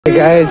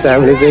guys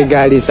हामीले चाहिँ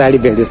गाडी साडी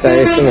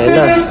भेटिसकेको छौँ होइन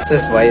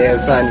सक्सेस भइरहेको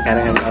छ अनि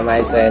खाना खानु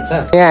आइसकेको छ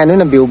यहाँ हेर्नु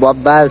न भ्यू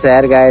बब्बाल छ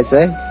यार गाइस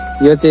है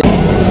यो चाहिँ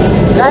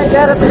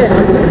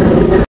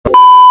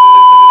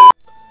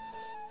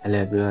hello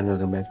everyone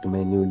welcome back to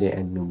my new day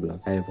and new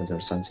blog आयो बजार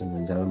सन्चै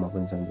हुन्छ म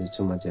पनि सन्चै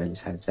छु म चाहिँ अहिले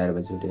 4:30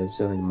 बजी उठेको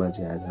छु अनि म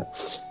चाहिँ आज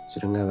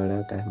सुरुङ्गाबाट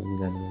काठमाडौँ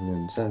जानु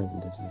हुन्छ अनि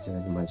त्यसपछि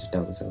आज म चाहिँ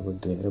टाउको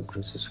धोएर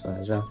ब्रुसेस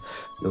गरेर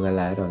लुगा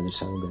लाएर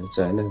हजुरसँग भेट्छु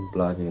होइन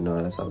ब्लग हेर्नु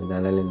होला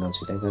सबैजनाले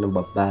नछुटाइकन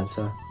बब्बाल छ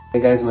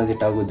गाइस म चाहिँ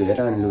टाउको धोएर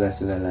अनि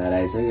लुगासुगा लाएर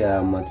आइसक्यो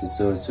अब म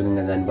चाहिँ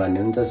सुरुङ्गा जानुपर्ने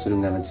हुन्छ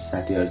सुरुङ्गामा चाहिँ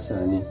साथीहरू छ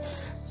अनि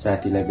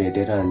साथीलाई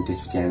भेटेर अनि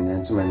त्यसपछि हामी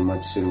जान्छौँ अनि म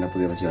चाहिँ सुरुङ्गा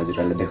पुगेपछि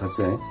हजुरहरूलाई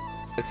देखाउँछु है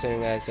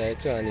सुरुङ्गा आइसकेको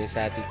छु अनि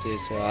साथी चाहिँ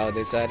यसो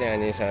आउँदैछ अरे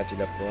अनि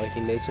साथीलाई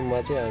पर्खिँदैछु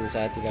म चाहिँ अनि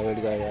साथीलाई वेट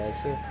गरिरहेको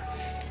छु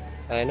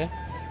होइन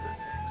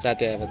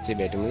साथी आएपछि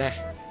भेटौँला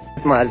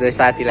म चाहिँ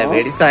साथीलाई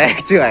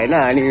भेटिसकेको छु होइन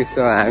अनि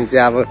सो हामी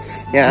चाहिँ अब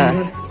यहाँ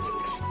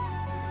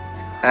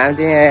हामी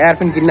चाहिँ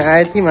इयरफोन किन्न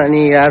आएको थियौँ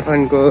अनि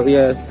इयरफोनको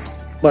यो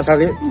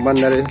बसाले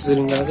बन्द रहेछ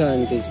सुरुङ्गाको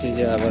अनि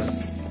त्यसपछि अब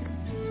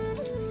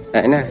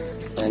होइन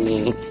अनि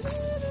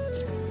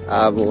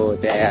अब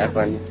त्यहाँ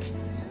इयरफोन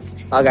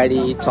अगाडि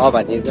छ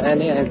भने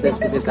जाने अनि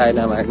त्यसपछि छैन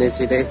भने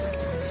सिधै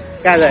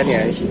कहाँ जाने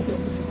हामी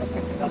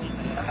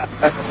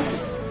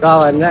छ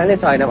भने जाने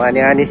छैन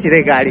भने अनि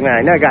सिधै गाडीमा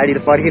होइन गाडी त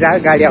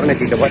पर्खिरहेको गाडी आउन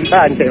ढिलो भयो नि त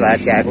अनि त्यही भएर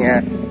चाहिँ हामी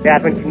यहाँ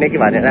इयरफोन किन्ने कि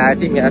भनेर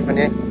आएको थियौँ इयरफोन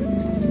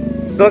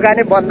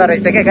दोकानै बन्द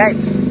रहेछ क्या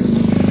गाइज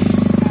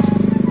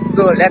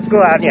सो लेट्स गो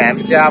अनि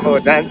हामी चाहिँ अब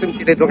जान्छौँ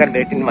सिधै दोकान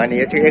भेटिन् भने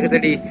यसो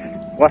एकचोटि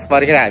बस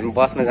पर्खेर हामी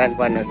बसमा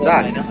जानुपर्ने हुन्छ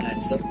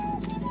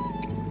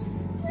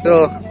सो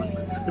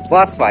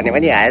बस भन्यो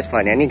भने हाएस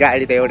भन्यो नि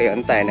गाडी त एउटै हो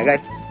नि त होइन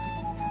गाइस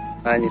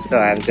अनि सो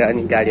हामी चाहिँ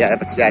अनि गाडी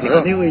आएपछि जाने हो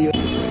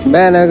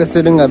बिहानको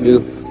सुरुङ्गा भ्यू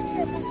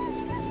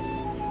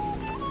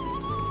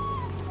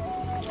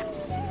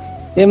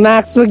ए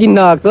मास्क पो किन्न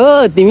आएको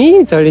तिमी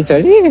छोडी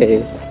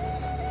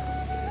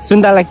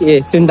सुन्तला के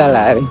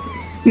सुन्तला अरे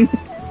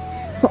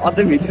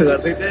अझै भिडियो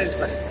गर्दैछ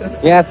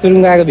यहाँ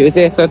सुरुङ्गाको भ्यू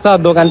चाहिँ यस्तो छ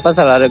दोकान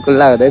पसलहरू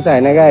खुल्ला हुँदैछ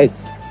होइन गाइस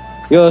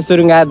यो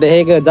सुरुङ्गा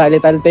देखेको जहिले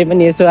तहिले त्यही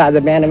पनि यसो आज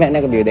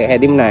बिहानको भ्यू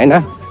देखाइदिउँ न होइन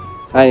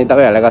अनि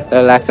तपाईँहरूलाई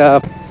कस्तो लाग्छ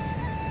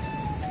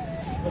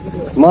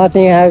म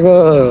चाहिँ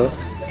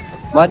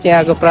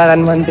यहाँको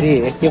प्रधानमन्त्री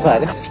के भयो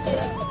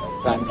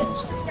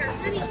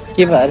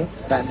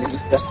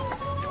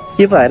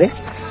अरे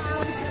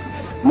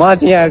म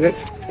चाहिँ यहाँको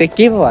त्यो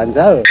के पो भन्छ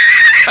हौ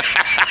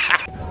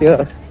त्यो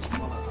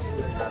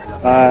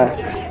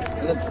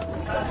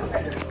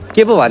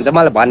के पो भन्छ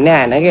मलाई भन्ने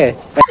आएन के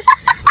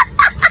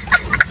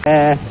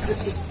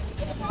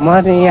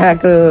म चाहिँ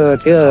यहाँको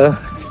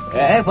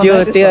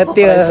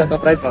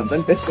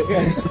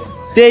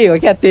त्यही हो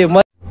क्या त्यही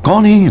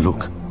कौन है ये लोग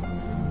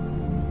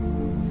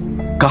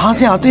कहाँ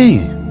से आते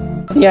हैं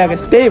यहाँको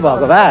त्यही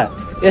भएको भए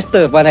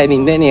यस्तो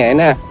बनाइदिन्थ्यो नि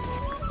होइन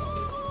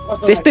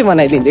त्यस्तै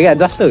बनाइदिन्थ्यो क्या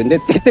जस्तो हुन्थ्यो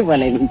त्यस्तै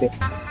बनाइदिन्थ्यो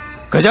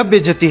गजब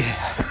बेइज्जती है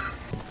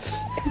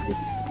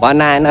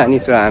बनाएन अनि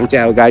सो हामी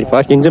चाहिँ अब गाडी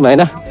पर्खिन्छौँ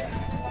होइन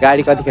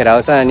गाडी कतिखेर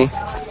आउँछ अनि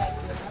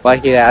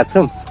पर्खिरहेको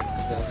छौँ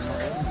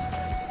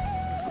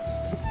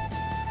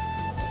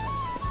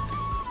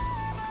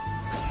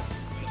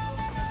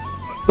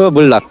ओ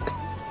बुल्लक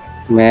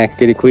मैं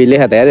के खुइले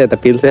खाता यार त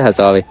पिल्छ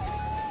सबै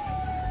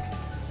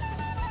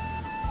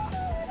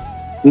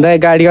दाइ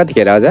गाडी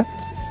कतिखेर आउँछ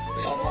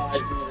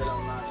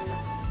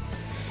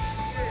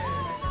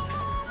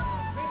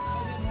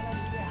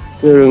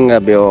सुरुङ्गा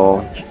भ्यू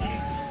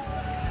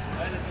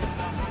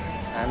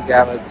हामी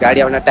चाहिँ अब गाडी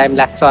आउन टाइम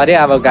लाग्छ अरे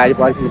अब गाडी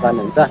पर्खिनु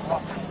पर्ने हुन्छ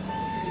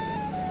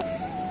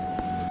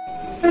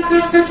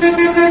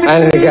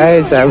अनि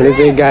गाइस हामीले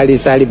चाहिँ गाडी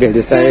साडी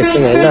भेटिसकेको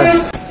छौँ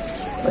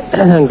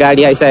होइन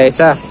गाडी आइसकेको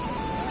छ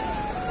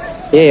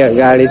यही हो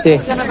गाडी चाहिँ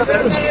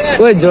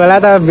कोही झोला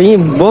त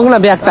बोक्न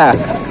ब्याग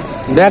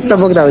त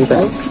बोक्दा हुन्छ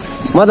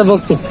म त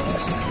बोक्छु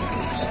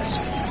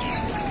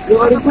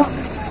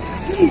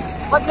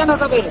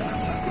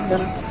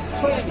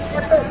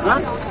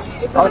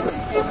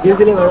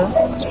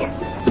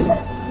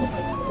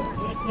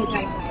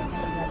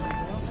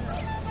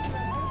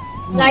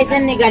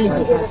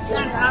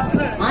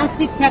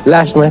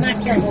लास्टमा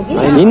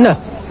हिँड्न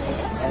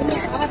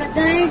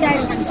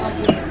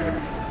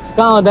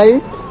कहाँ हो दाइ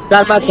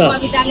 4-5 छ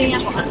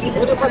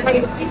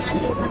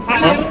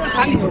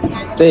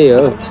त्यही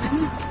हो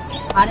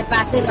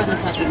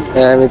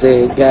हामी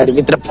चाहिँ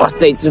गाडीभित्र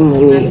पस्दैछौँ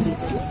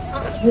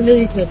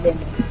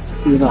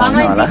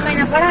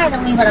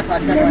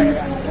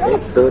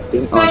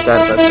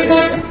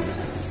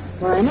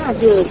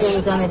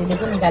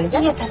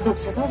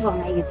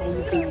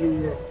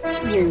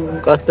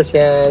कस्तो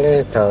सानो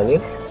ठाउँ नि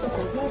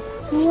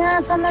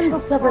हामी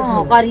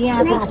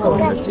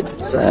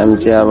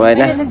चाहिँ अब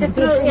होइन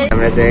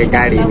हाम्रो चाहिँ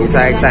गाडी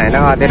हिँडिसकेको छ होइन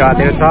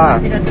अँधेरो छ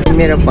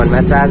मेरो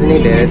फोनमा चार्ज नै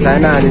धेरै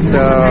छैन अनि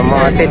सो म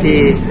त्यति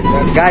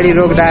गाडी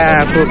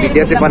रोक्दाको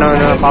भिडियो चाहिँ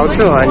बनाउन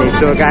पाउँछु अनि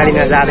सो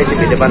गाडीमा जाँदै चाहिँ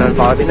भिडियो बनाउनु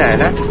पाउँदिनँ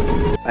होइन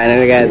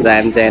फाइनली गाइस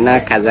हामी चाहिँ होइन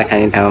खाजा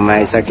खाने ठाउँमा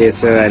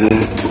आइसकेछु अनि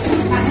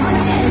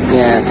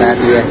यहाँ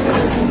साथी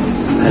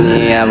अनि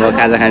अब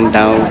खाजा खाने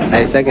ठाउँ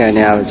आइसक्यो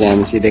अनि अब चाहिँ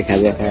हामी सिधै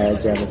खाजा खाएर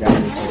चाहिँ अब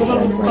गाडी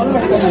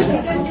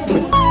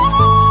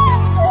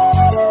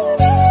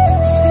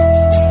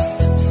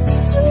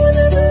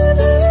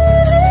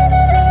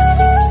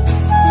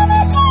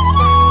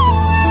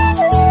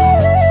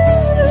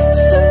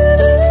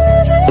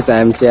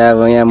हामी चाहिँ अब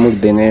यहाँ मुख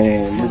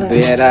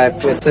धुएर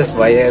प्रोसेस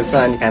भइरहेको छ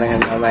अनि खाना खाने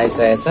ठाउँमा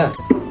आइसकेको छ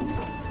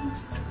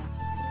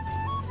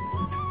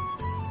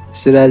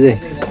सुराजै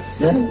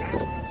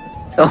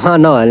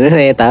नभन्नु न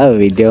यता हो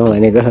भिडियो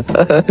भनेको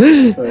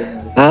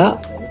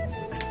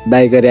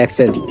बाइकको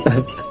रियाक्सन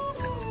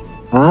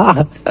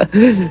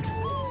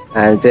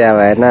हामी चाहिँ अब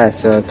हेर्न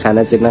यसो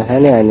खाना चाहिँ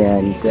नखाने अनि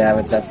हामी चाहिँ अब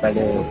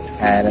चटपटे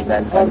खाएर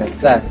जानुपर्ने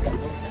हुन्छ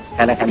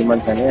खाना खानु मन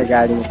छ भने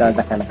गाडीमा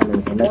चढ्दा खाना खानु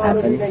हुँदैन थाहा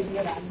छ नि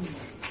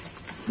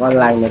मन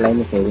लाग्नेलाई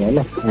नि फेरि होइन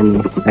अनि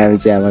हामी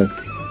चाहिँ अब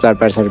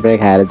चटपटे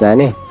खाएर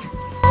जाने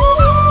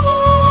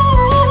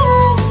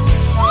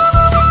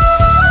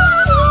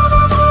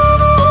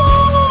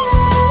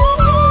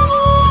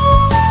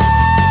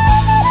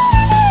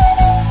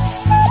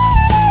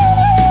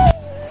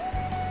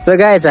सो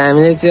गाइज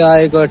हामीले चाहिँ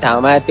अहिलेको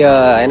ठाउँमा त्यो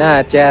होइन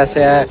चिया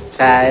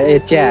खाएर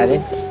चिया अरे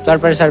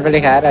चटपटे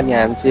खाएर अनि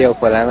हामी चाहिँ यो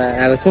खोलामा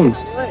आएको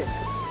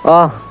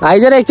छौँ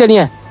आइज र एकचोटि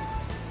यहाँ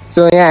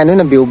सो यहाँ हेर्नु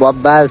न भ्यू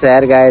बब्बाल छ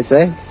यार गाइज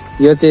है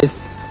यो चाहिँ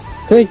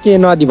खोइ के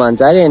नदी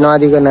भन्छ अरे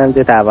नदीको नाम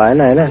चाहिँ थाहा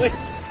भएन होइन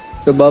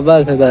सो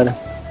बब्बाल छ तर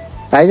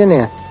आइज नि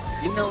यहाँ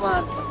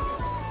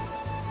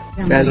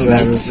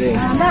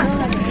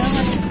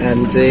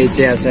हामी चाहिँ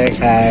चिया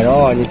खाएर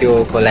अनि त्यो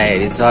खोला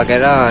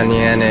हेरिसकेर अनि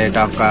यहाँनिर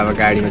टक्क अब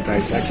गाडीमा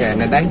चढिसक्यो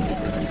होइन दाइ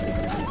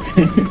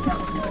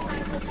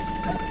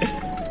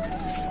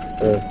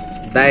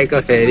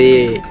दाइको फेरि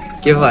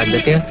के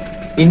भन्छ त्यो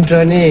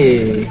इन्ट्रो नै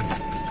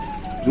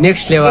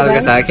नेक्स्ट लेभलको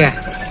छ क्या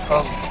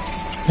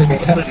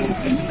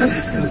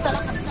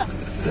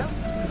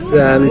सो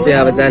हामी चाहिँ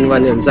अब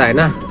जानुपर्ने हुन्छ होइन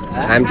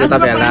हामी चाहिँ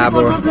तपाईँहरूलाई अब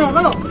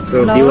सो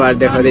भ्यूहरू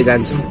देखाउँदै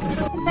जान्छौँ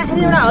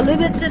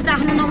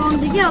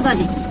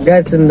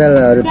गाई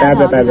सुन्तलाहरू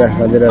ताजा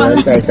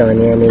हजुरहरूलाई चाहिन्छ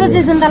भने यहाँनिर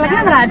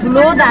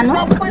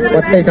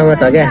कतैसँग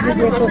छ क्या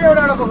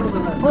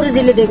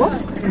गुरुजीले दिएको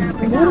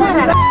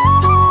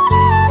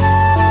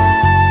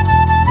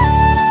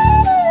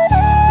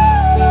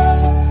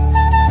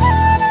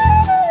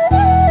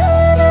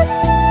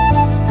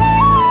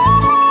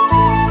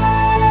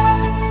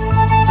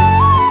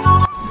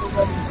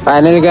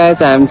फाइनली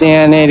गाइज हामी चाहिँ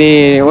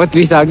यहाँनिर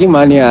ओत्रिसक्यौँ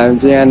अनि हामी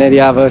चाहिँ यहाँनिर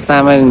अब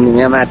सामान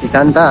यहाँ माथि छ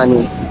नि त अनि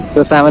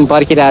सो सामान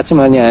पर्खिरहेको छौँ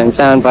अनि हामी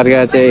सामान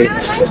पर्खेर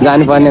चाहिँ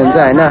जानुपर्ने हुन्छ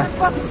होइन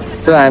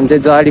सो हामी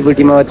चाहिँ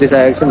जडीबुटीमा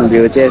ओत्रिसकेको छौँ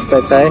भ्यू चाहिँ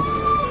यस्तो छ है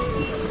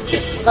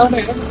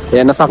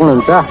हेर्न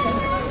सक्नुहुन्छ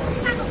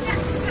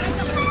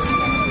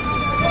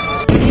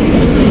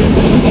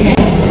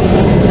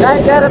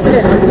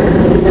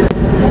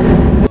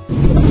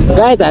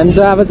गाइज हामी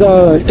चाहिँ अब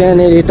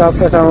त्यहाँनिर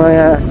टक्कसँग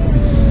यहाँ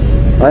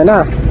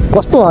होइन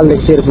कस्तो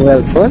हल्लेको थियो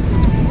मोबाइल फोन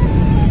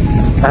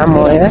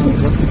आमा यहाँ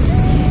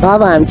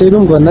अब हामी चाहिँ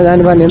रुम खोज्न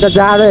जानुपर्ने हुन्छ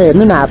जाडो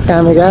हेर्नु न हात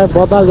कामेको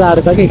बबाल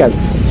जाडो छ कि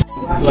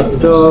खालि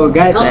सो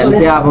गाइज हामी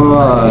चाहिँ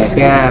अब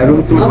त्यहाँ रुम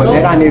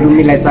खोजेर अनि रुम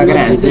मिलाइसकेर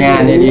हामी चाहिँ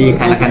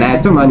यहाँनिर खाना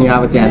आएको छौँ अनि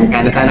अब चाहिँ हामी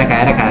खानासाना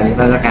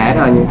खाएर खाएर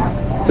अनि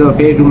सो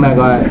फेरि रुममा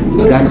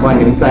गएर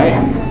जानुपर्ने हुन्छ है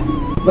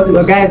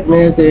सो गाइज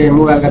मेरो चाहिँ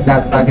मोबाइलको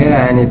चार्ज सकेर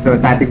अनि सो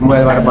साथीको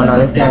मोबाइलबाट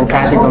बनाउँदै चाहिँ अनि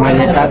साथीको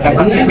मैले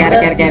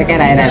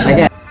क्यार आइरहेको छ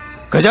क्या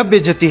गजब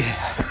बेइज्जती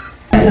है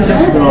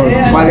सो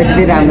क्वालिटी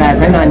पनि राम्रो आएको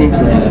छैन अनि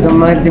सो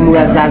मैले चाहिँ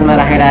मोबाइल चार्जमा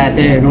राखेर आएको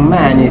थिएँ रुममा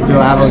अनि सो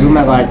अब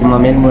रुममा गएर चाहिँ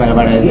म मेरो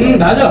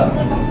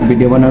मोबाइलबाट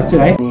भिडियो बनाउँछु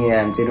है अनि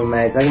हामी चाहिँ रुममा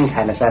आइसक्यौँ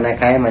खानासाना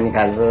खायौँ अनि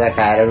खाजासाना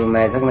खाएर रुममा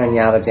आइसक्यौँ अनि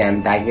अब चाहिँ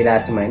हामी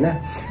थाकिरहेको छौँ होइन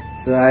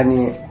सो अनि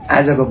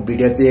आजको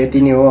भिडियो चाहिँ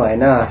यति नै हो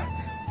होइन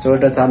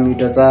छोटो छ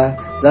मिठो छ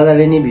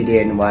जसले नि भिडियो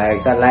हेर्नु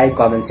भएको छ like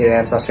comment share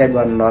and subscribe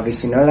गर्नु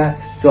नबिर्सिनु होला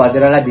सो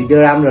हजुरहरूलाई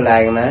भिडियो राम्रो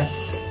लागेकोमा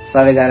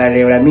सबैजनाले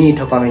एउटा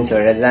मिठो कमेन्ट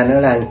छोडेर जानु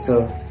होला सो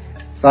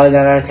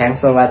सबैजनालाई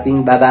thanks for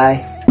watching by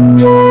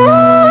by